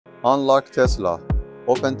Unlock Tesla.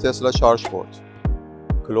 Open Tesla charge port.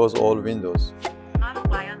 Close all windows. Model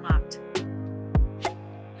Y unlocked.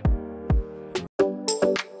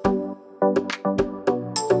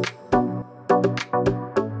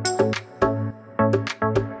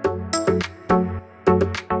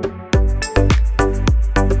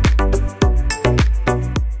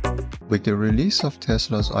 With the release of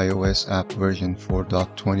Tesla's iOS app version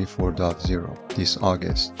 4.24.0 this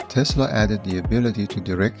August, Tesla added the ability to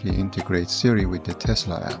directly integrate Siri with the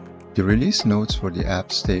Tesla app. The release notes for the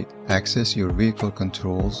app state, access your vehicle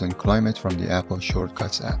controls and climate from the Apple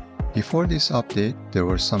Shortcuts app. Before this update, there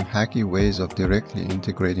were some hacky ways of directly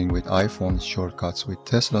integrating with iPhone's shortcuts with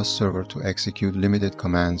Tesla's server to execute limited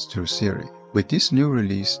commands through Siri. With this new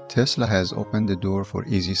release, Tesla has opened the door for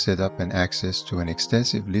easy setup and access to an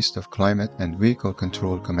extensive list of climate and vehicle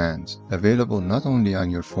control commands, available not only on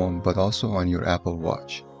your phone but also on your Apple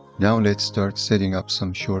Watch. Now let's start setting up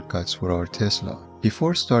some shortcuts for our Tesla.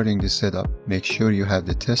 Before starting the setup, make sure you have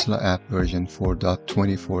the Tesla app version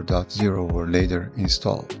 4.24.0 or later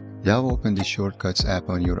installed. Now open the Shortcuts app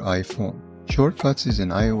on your iPhone. Shortcuts is an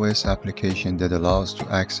iOS application that allows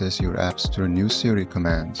to access your apps through new Siri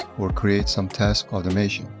commands or create some task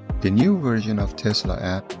automation. The new version of Tesla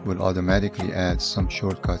app will automatically add some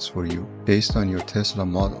shortcuts for you based on your Tesla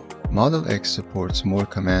model. Model X supports more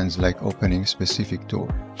commands like opening specific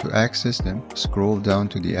door. To access them, scroll down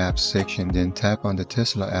to the apps section, then tap on the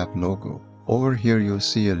Tesla app logo. Over here you'll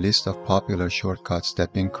see a list of popular shortcuts that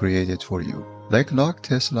have been created for you, like Lock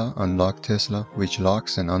Tesla, Unlock Tesla, which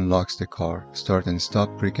locks and unlocks the car, start and stop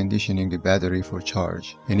preconditioning the battery for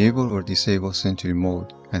charge, enable or disable Sentry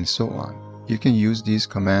mode, and so on. You can use these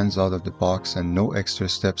commands out of the box and no extra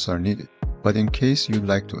steps are needed. But in case you'd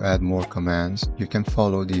like to add more commands, you can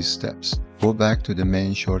follow these steps. Go back to the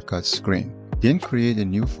main shortcuts screen. Then create a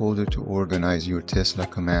new folder to organize your Tesla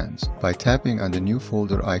commands by tapping on the new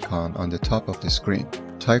folder icon on the top of the screen.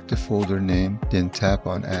 Type the folder name, then tap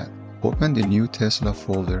on Add. Open the new Tesla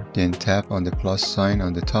folder, then tap on the plus sign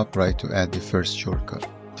on the top right to add the first shortcut.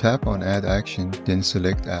 Tap on Add Action, then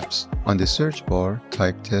select Apps. On the search bar,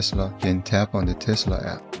 type Tesla, then tap on the Tesla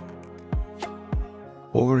app.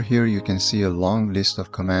 Over here you can see a long list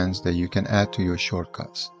of commands that you can add to your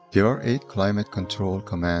shortcuts. There are 8 climate control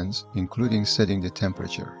commands, including setting the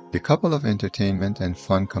temperature, a couple of entertainment and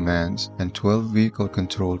fun commands, and 12 vehicle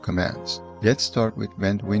control commands. Let's start with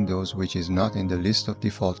vent windows, which is not in the list of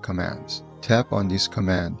default commands. Tap on this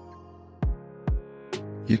command.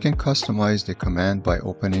 You can customize the command by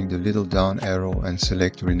opening the little down arrow and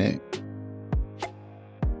select Rename.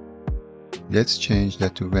 Let's change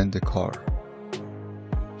that to vent the car.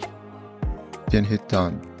 Then hit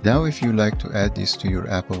Done. Now if you like to add this to your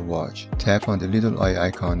Apple Watch, tap on the little eye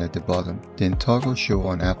icon at the bottom, then toggle Show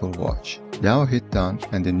on Apple Watch. Now hit Done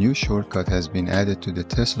and the new shortcut has been added to the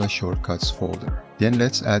Tesla Shortcuts folder. Then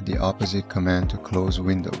let's add the opposite command to close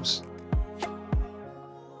windows.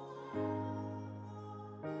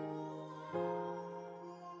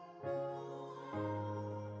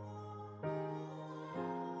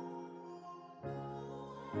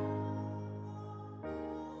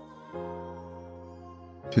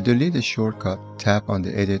 To delete a shortcut, tap on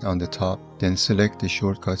the Edit on the top, then select the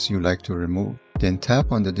shortcuts you like to remove. Then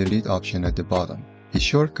tap on the Delete option at the bottom. The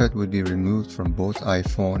shortcut will be removed from both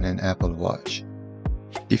iPhone and Apple Watch.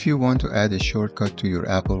 If you want to add a shortcut to your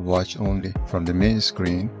Apple Watch only, from the main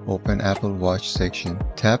screen, open Apple Watch section,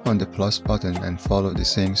 tap on the plus button and follow the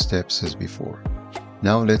same steps as before.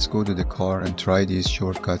 Now let's go to the car and try these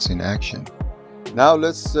shortcuts in action. Now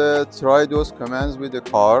let's try those commands with the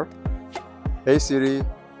car. Hey Siri,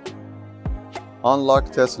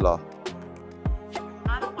 unlock Tesla.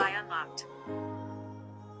 Model Y unlocked.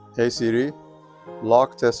 Hey Siri,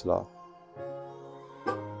 lock Tesla.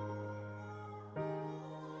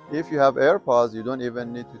 If you have AirPods, you don't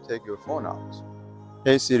even need to take your phone out.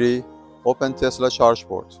 Hey Siri, open Tesla charge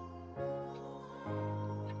port.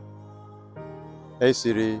 Hey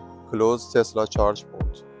Siri, close Tesla charge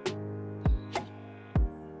port.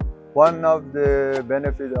 One of the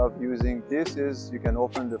benefits of using this is you can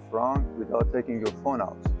open the front without taking your phone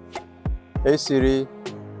out. Hey Siri,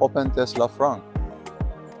 open Tesla front.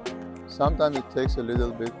 Sometimes it takes a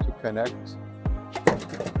little bit to connect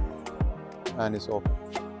and it's open.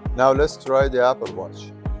 Now let's try the Apple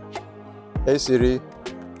Watch. Hey Siri,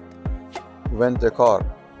 vent the car.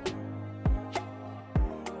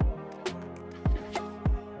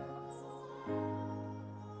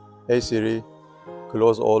 Hey Siri,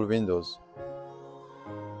 close all windows.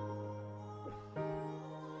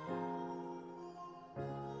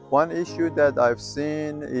 One issue that I've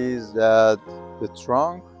seen is that the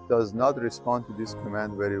trunk does not respond to this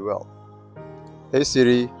command very well. Hey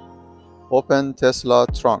Siri, open Tesla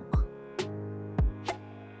trunk.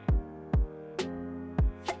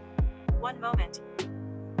 One moment.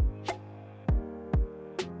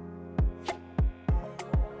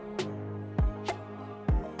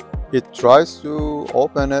 It tries to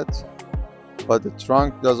open it, but the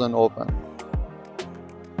trunk doesn't open.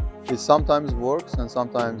 It sometimes works and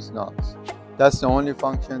sometimes not. That's the only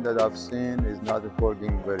function that I've seen is not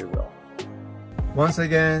working very well. Once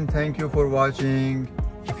again, thank you for watching.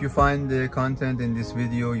 If you find the content in this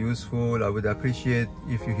video useful, I would appreciate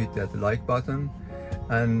if you hit that like button.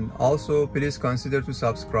 And also please consider to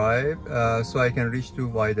subscribe so I can reach to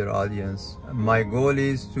wider audience. My goal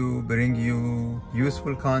is to bring you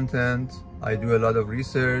useful content. I do a lot of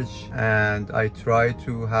research and I try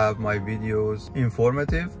to have my videos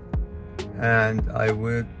informative, and I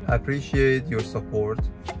would appreciate your support,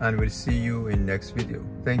 and we'll see you in next video.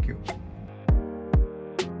 Thank you.